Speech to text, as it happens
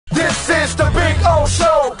is the Big O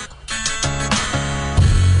Show.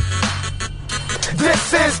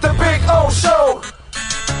 This is the Big O Show.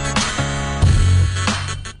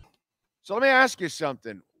 So let me ask you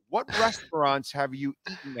something. What restaurants have you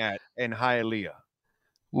eaten at in Hialeah?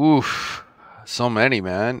 Oof, so many,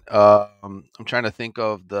 man. I'm trying to think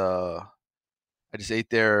of I just ate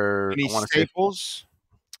there. Any I want to say, staples?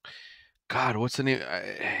 God, what's the name?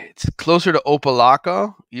 It's closer to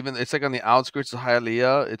Opalaka. Even it's like on the outskirts of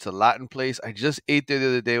Hialeah. It's a Latin place. I just ate there the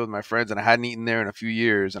other day with my friends, and I hadn't eaten there in a few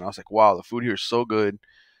years. And I was like, wow, the food here is so good.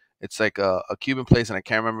 It's like a Cuban place, and I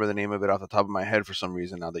can't remember the name of it off the top of my head for some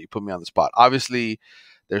reason now that you put me on the spot. Obviously,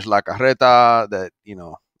 there's La Carreta that,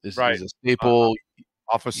 is Right. a staple.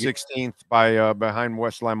 Off of 16th by behind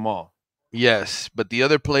Westland Mall. Yes, but the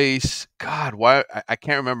other place, God, why I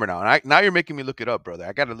can't remember now. And now you're making me look it up, brother.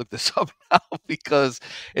 I got to look this up now because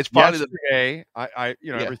it's probably Yesterday,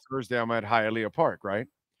 every Thursday I'm at Hialeah Park, right?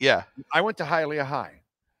 Yeah. I went to Hialeah High.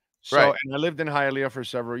 So, Right. and I lived in Hialeah for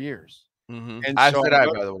several years. Mm-hmm. And As so did I,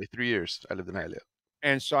 by the way. 3 years I lived in Hialeah.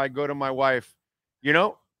 And so I go to my wife,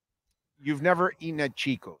 you've never eaten at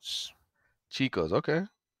Chico's. Chico's, okay.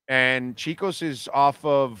 And Chico's is off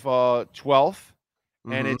of 12th,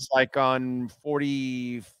 and Mm-hmm. it's like on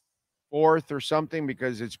 44th or something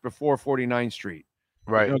because it's before 49th Street.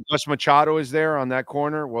 Right. Gus Machado is there on that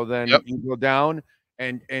corner. Well, then Yep. you go down,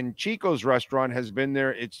 and Chico's restaurant has been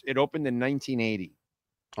there. It opened in 1980.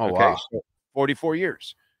 Oh, okay, wow. so 44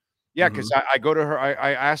 years. Yeah, Mm-hmm. because I go to her.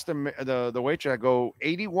 I asked the waitress. I go,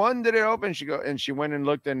 81 did it open? She went and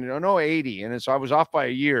looked, and no, 80. And so I was off by a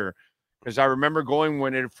year because I remember going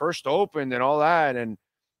when it first opened and all that. And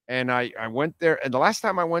I went there, and the last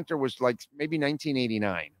time I went there was like maybe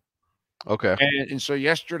 1989. Okay. And so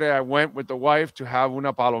yesterday I went with the wife to have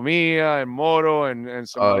una palomilla and moro and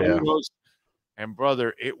some maduros. And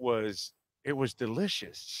brother, it was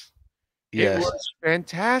delicious. Yes. It was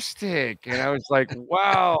fantastic. And I was like,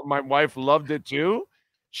 wow, my wife loved it too.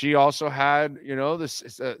 She also had,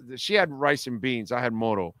 she had rice and beans. I had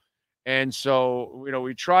moro. And so,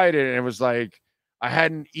 we tried it, and it was like I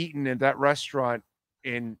hadn't eaten at that restaurant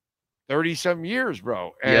in 30-some years,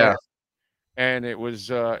 bro. And it was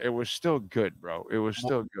still good, bro. It was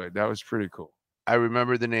still good. That was pretty cool. I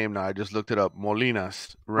remember the name now. I just looked it up.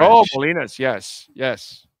 Molina's Ranch. Oh, Molina's. Yes.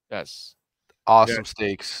 Awesome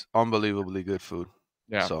steaks. Unbelievably good food.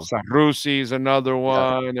 Yeah. So Sanrusi is another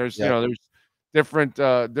one. Yeah. There's, there's different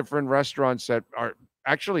restaurants that are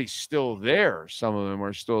actually still there. Some of them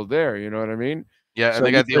are still there. You know what I mean? Yeah, and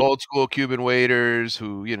they got the old school Cuban waiters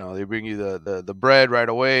who, they bring you the bread right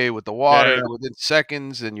away with the water within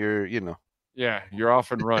seconds, and you're. Yeah, you're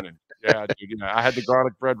off and running. Yeah, dude. I had the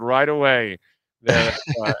garlic bread right away there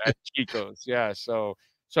at Chico's. Yeah, so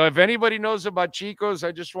if anybody knows about Chico's,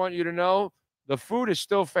 I just want you to know the food is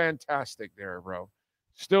still fantastic there, bro.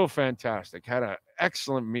 Still fantastic. Had an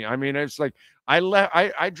excellent meal. I mean, it's like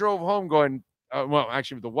I drove home going. Well,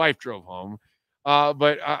 actually, the wife drove home.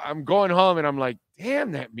 But I'm going home, and I'm like,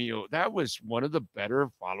 damn, that meal. That was one of the better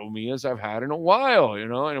palomillas I've had in a while,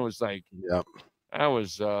 And it was like, yep. That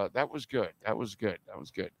was good. That was good.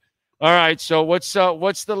 All right. So what's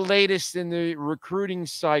the latest in the recruiting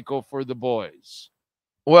cycle for the boys?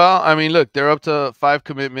 Well, I mean, look, they're up to 5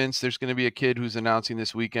 commitments. There's going to be a kid who's announcing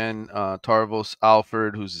this weekend, Tarvos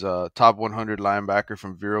Alford, who's a top 100 linebacker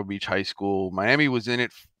from Vero Beach High School. Miami was in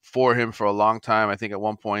it for him for a long time. I think at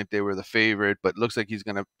one point they were the favorite, but looks like he's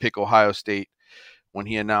going to pick Ohio State when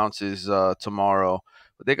he announces tomorrow.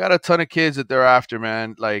 But they got a ton of kids that they're after,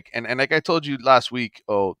 man. Like, and like I told you last week,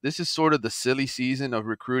 this is sort of the silly season of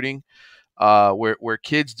recruiting, where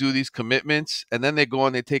kids do these commitments and then they go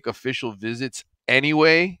and they take official visits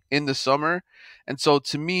anyway in the summer. And so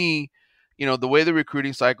to me, the way the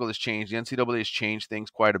recruiting cycle has changed, the NCAA has changed things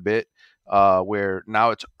quite a bit, where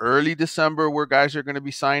now it's early December where guys are going to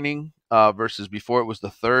be signing, versus before it was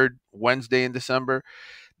the third Wednesday in December.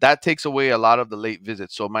 That takes away a lot of the late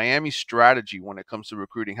visits. So Miami's strategy when it comes to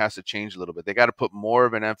recruiting has to change a little bit. They got to put more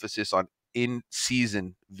of an emphasis on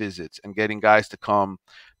in-season visits and getting guys to come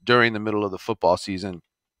during the middle of the football season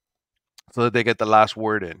so that they get the last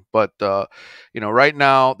word in. But, right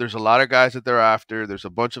now there's a lot of guys that they're after. There's a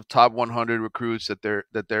bunch of top 100 recruits that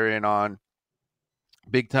they're in on.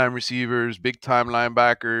 Big time receivers, big time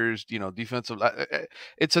linebackers, defensive.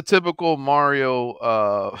 It's a typical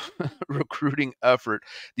Mario recruiting effort.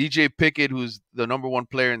 DJ Pickett, who's the #1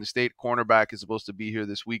 player in the state, cornerback, is supposed to be here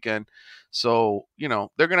this weekend. So,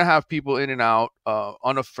 they're going to have people in and out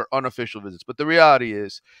for unofficial visits. But the reality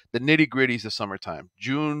is the nitty gritty is the summertime.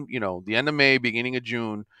 June, the end of May, beginning of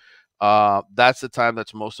June. That's the time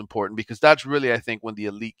that's most important, because that's really, I think, when the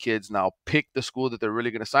elite kids now pick the school that they're really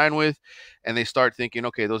going to sign with, and they start thinking,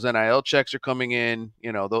 okay, those NIL checks are coming in,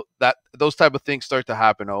 those type of things start to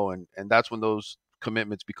happen. And that's when those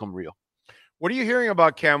commitments become real. What are you hearing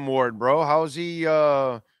about Cam Ward, bro? How's he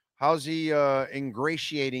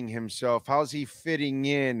ingratiating himself? How's he fitting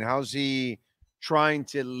in? How's he trying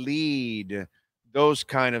to lead? Those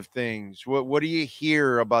kind of things. What do you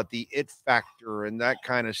hear about the it factor and that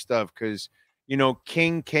kind of stuff? Because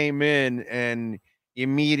King came in and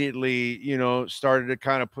immediately, started to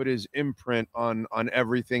kind of put his imprint on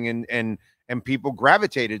everything, and people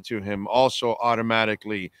gravitated to him also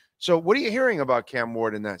automatically. So what are you hearing about Cam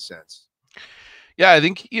Ward in that sense? Yeah, I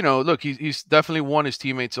think, look, he's definitely won his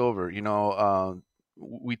teammates over.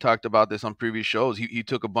 We talked about this on previous shows. He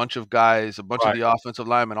took a bunch of guys, a bunch of Right. the offensive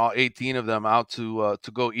linemen, all 18 of them, out to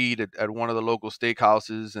go eat at one of the local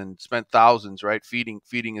steakhouses, and spent thousands, right,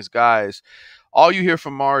 feeding his guys. All you hear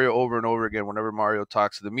from Mario over and over again whenever Mario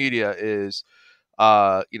talks to the media is,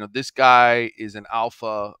 this guy is an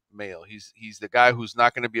alpha male. He's the guy who's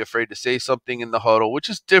not going to be afraid to say something in the huddle, which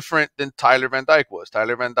is different than Tyler Van Dyke was.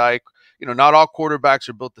 Tyler Van Dyke, not all quarterbacks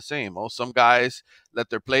are built the same. Oh, some guys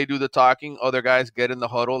let their play do the talking. Other guys get in the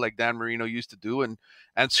huddle like Dan Marino used to do, and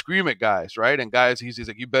scream at guys, right? And guys, he's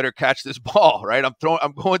like, you better catch this ball, right? I'm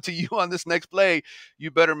going to you on this next play.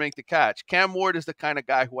 You better make the catch. Cam Ward is the kind of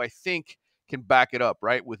guy who I think can back it up,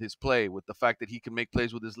 right, with his play, with the fact that he can make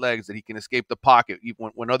plays with his legs, that he can escape the pocket.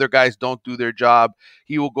 Even when other guys don't do their job,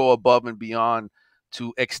 he will go above and beyond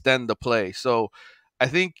to extend the play. So I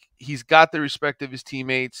think he's got the respect of his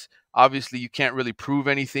teammates. Obviously, you can't really prove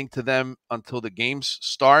anything to them until the games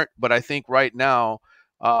start, but I think right now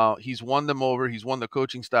he's won them over. He's won the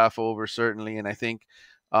coaching staff over, certainly, and I think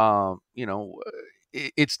it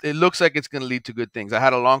looks like it's going to lead to good things. I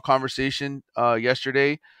had a long conversation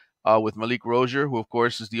yesterday with Malik Rozier, who, of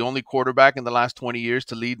course, is the only quarterback in the last 20 years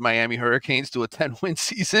to lead Miami Hurricanes to a 10-win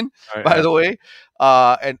season, by the way.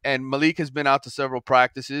 And Malik has been out to several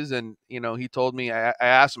practices, and, he told me, I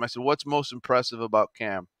asked him, I said, what's most impressive about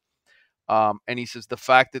Cam? And he says the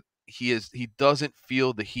fact that he doesn't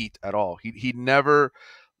feel the heat at all. He never,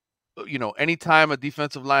 anytime a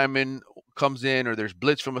defensive lineman comes in or there's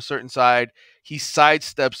blitz from a certain side, he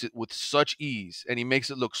sidesteps it with such ease, and he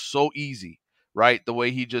makes it look so easy, right? The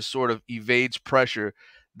way he just sort of evades pressure,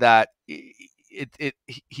 that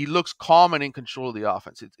he looks calm and in control of the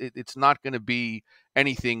offense. It's not going to be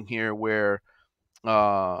anything here where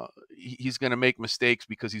he's going to make mistakes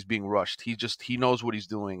because he's being rushed. He knows what he's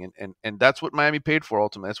doing, and that's what Miami paid for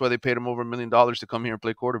ultimately. That's why they paid him over $1 million to come here and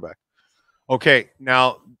play quarterback. Okay,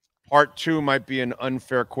 now part two might be an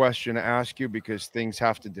unfair question to ask you because things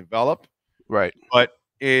have to develop. Right. But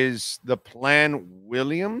is the plan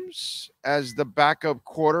Williams as the backup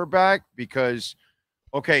quarterback? Because,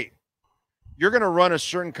 okay, you're going to run a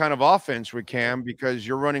certain kind of offense with Cam because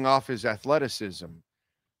you're running off his athleticism.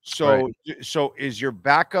 So, Right. so is your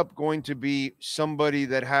backup going to be somebody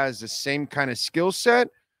that has the same kind of skill set,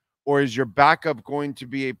 or is your backup going to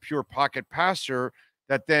be a pure pocket passer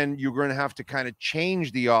that then you're going to have to kind of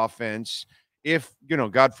change the offense if,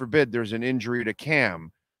 God forbid, there's an injury to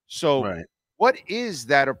Cam? So, Right. what is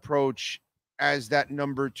that approach as that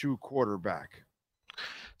number 2 quarterback?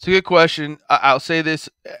 It's a good question. I'll say this: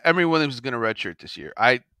 Emory Williams is going to redshirt this year.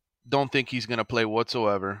 I don't think he's going to play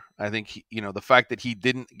whatsoever. I think the fact that he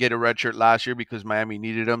didn't get a redshirt last year because Miami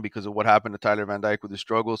needed him because of what happened to Tyler Van Dyke with his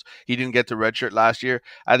struggles, he didn't get the redshirt last year.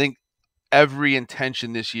 I think every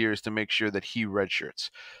intention this year is to make sure that he redshirts.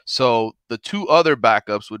 So the two other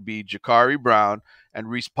backups would be Jakari Brown and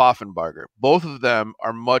Reese Poffenbarger. Both of them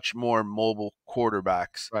are much more mobile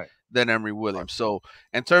quarterbacks than Emory Williams. So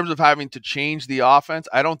in terms of having to change the offense,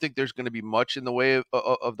 I don't think there's going to be much in the way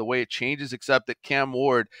of the way it changes, except that Cam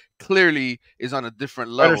Ward clearly is on a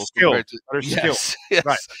different level compared to yes.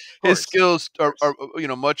 Right. His skills are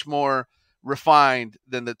much more refined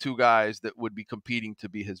than the two guys that would be competing to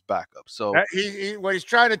be his backup. So what he's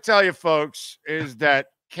trying to tell you folks is that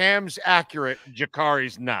Cam's accurate,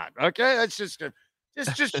 Jakari's not. Okay, that's just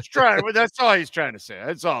trying. That's all he's trying to say.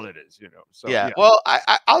 That's all it is, So yeah. Well,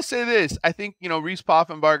 I'll say this. I think Reese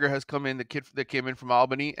Poffenbarger has come in, the kid that came in from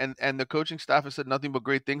Albany, and the coaching staff has said nothing but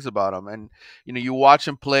great things about him. And you watch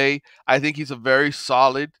him play. I think he's a very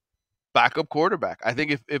solid backup quarterback. I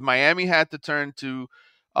think if Miami had to turn to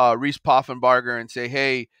Reese Poffenbarger and say,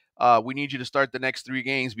 hey, we need you to start the next 3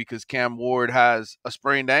 games because Cam Ward has a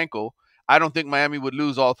sprained ankle, I don't think Miami would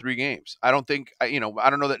lose all 3 games. I don't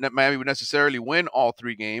know that Miami would necessarily win all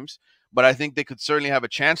 3 games, but I think they could certainly have a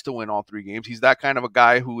chance to win all 3 games. He's that kind of a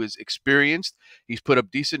guy who is experienced. He's put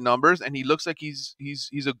up decent numbers, and he looks like he's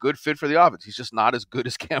a good fit for the offense. He's just not as good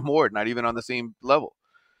as Cam Ward, not even on the same level.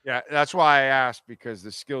 Yeah, that's why I asked, because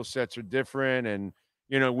the skill sets are different, and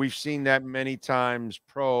we've seen that many times,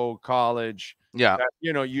 pro, college. Yeah,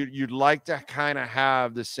 That, you'd like to kind of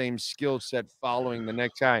have the same skill set following the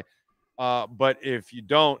next guy. But if you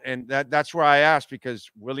don't, and that's where I asked, because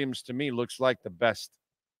Williams to me looks like the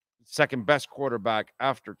second best quarterback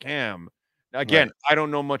after Cam. Again, right. I don't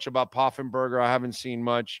know much about Poffenberger. I haven't seen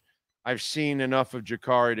much. I've seen enough of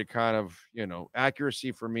Jakari to kind of,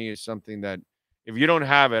 accuracy for me is something that if you don't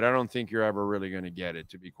have it, I don't think you're ever really going to get it,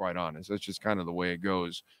 to be quite honest. That's just kind of the way it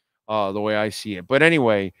goes, the way I see it. But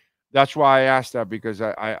anyway, that's why I asked that, because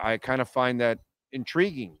I kind of find that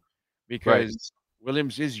intriguing, Right. because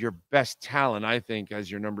Williams is your best talent, I think, as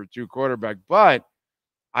your number 2 quarterback. But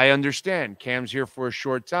I understand Cam's here for a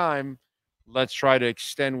short time. Let's try to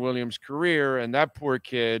extend Williams' career. And that poor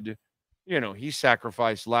kid, he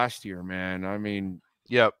sacrificed last year, man. I mean,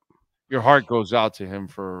 Yep. your heart goes out to him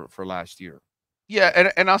for last year. Yeah,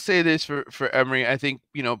 and I'll say this for Emory, I think,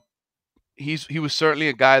 he was certainly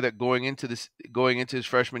a guy that going into his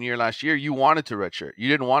freshman year last year, you wanted to redshirt. You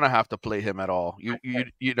didn't want to have to play him at all.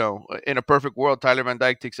 In a perfect world, Tyler Van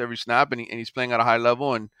Dyke takes every snap, and he's playing at a high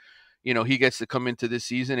level, and he gets to come into this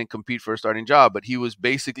season and compete for a starting job. But he was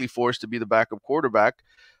basically forced to be the backup quarterback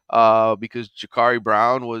because Jakari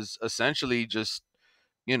Brown was essentially just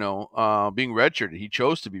being redshirted. He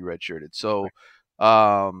chose to be redshirted. So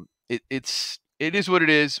it is what it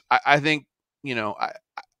is. I think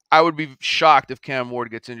I would be shocked if Cam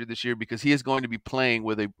Ward gets injured this year, because he is going to be playing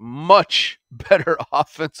with a much better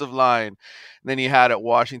offensive line than he had at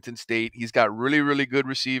Washington State. He's got really, really good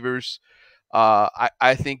receivers.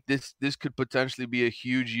 I think this could potentially be a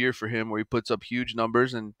huge year for him, where he puts up huge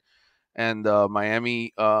numbers, and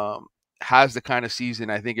Miami has the kind of season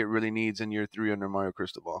I think it really needs in year 3 under Mario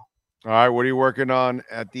Cristobal. All right, what are you working on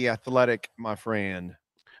at the Athletic, my friend?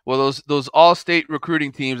 Well, those all-state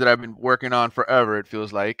recruiting teams that I've been working on forever, it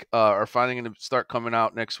feels like, are finally going to start coming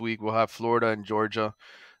out next week. We'll have Florida and Georgia,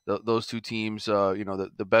 those 2 teams,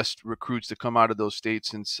 the best recruits to come out of those states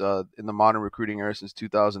since in the modern recruiting era since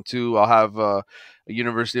 2002. I'll have a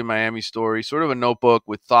University of Miami story, sort of a notebook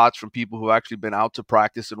with thoughts from people who actually been out to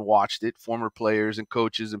practice and watched it, former players and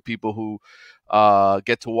coaches and people who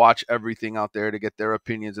get to watch everything out there to get their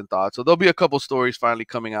opinions and thoughts. So there'll be a couple stories finally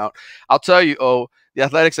coming out. I'll tell you, the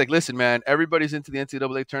Athletic's like, listen, man, everybody's into the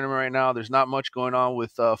NCAA tournament right now. There's not much going on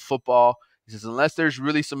with football. He says, unless there's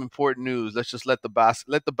really some important news, let's just let the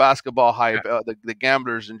basketball hype, the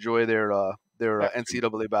gamblers enjoy their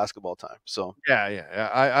NCAA basketball time. So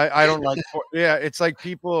I don't like. It's like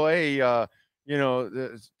people, hey, to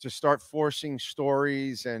start forcing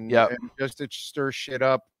stories and just to stir shit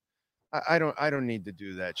up. I don't need to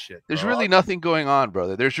do that shit, There's bro. really nothing going on,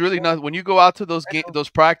 brother. There's really nothing. When you go out to those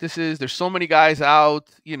practices, there's so many guys out.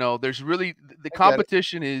 There's really the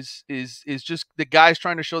competition is just the guys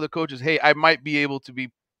trying to show the coaches, hey, I might be able to be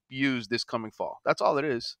used this coming fall. That's all it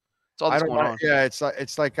is. That's all that's going on. Yeah,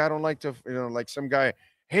 it's like I don't like to, like some guy,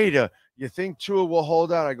 hey, you think Tua will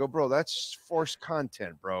hold out? I go, bro, that's forced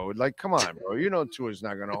content, bro. Like, come on, bro. Tua's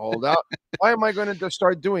not going to hold out. Why am I going to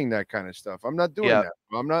start doing that kind of stuff? I'm not doing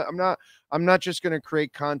that. I'm not just going to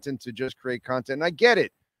create content to just create content. And I get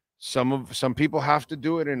it. Some people have to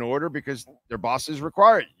do it in order because their bosses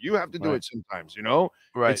require it. You have to do it sometimes,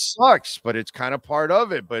 Right. It sucks, but it's kind of part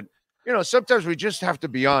of it. But sometimes we just have to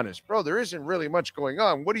be honest, bro. There isn't really much going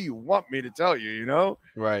on. What do you want me to tell you?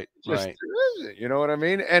 Right. Just, right. You know what I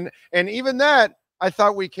mean? And even that, I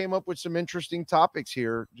thought we came up with some interesting topics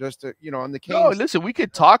here, just to, on the case. No, listen, we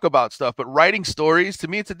could talk about stuff, but writing stories, to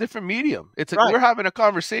me, it's a different medium. We're having a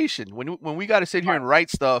conversation. When we got to sit here and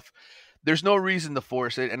write stuff, there's no reason to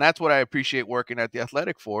force it, and that's what I appreciate working at the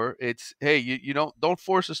Athletic for. It's, hey, you don't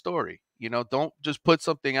force a story. Don't just put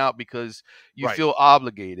something out because you feel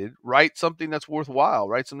obligated. Write something that's worthwhile.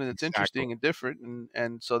 Write something that's interesting and different,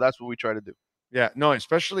 and so that's what we try to do. Yeah, no,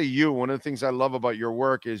 especially you. One of the things I love about your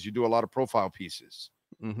work is you do a lot of profile pieces.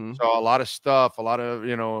 Mm-hmm. So a lot of stuff, a lot of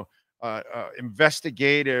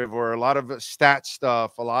investigative, or a lot of stat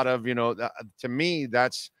stuff, a lot of to me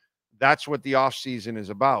that's what the off season is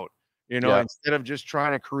about. Instead of just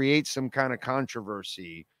trying to create some kind of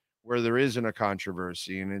controversy where there isn't a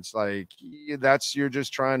controversy, and it's like you're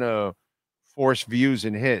just trying to force views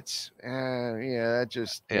and hits.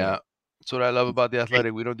 That's what I love about the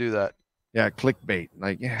Athletic. We don't do that. Yeah, clickbait.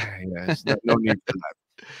 Like, it's no need for that.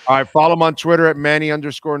 All right, follow him on Twitter at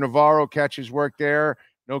Manny_Navarro. Catch his work there.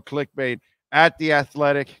 No clickbait. at The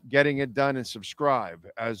Athletic, getting it done, and subscribe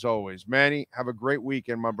as always. Manny, have a great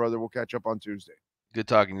weekend, my brother. We'll catch up on Tuesday. Good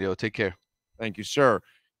talking to you. Take care. Thank you, sir.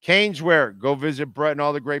 Caneswear. Go visit Brett and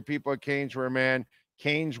all the great people at Caneswear, man.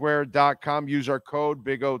 Caneswear.com. Use our code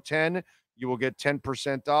BIG010. You will get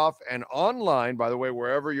 10% off. And online, by the way,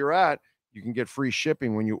 wherever you're at, you can get free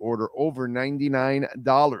shipping when you order over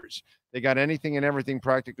 $99. They got anything and everything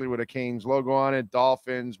practically with a Canes logo on it.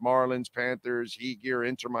 Dolphins, Marlins, Panthers, Heat gear,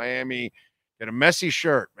 Inter Miami. Get a Messi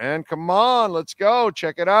shirt, man. Come on, let's go.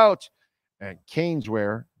 Check it out at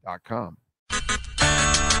Caneswear.com.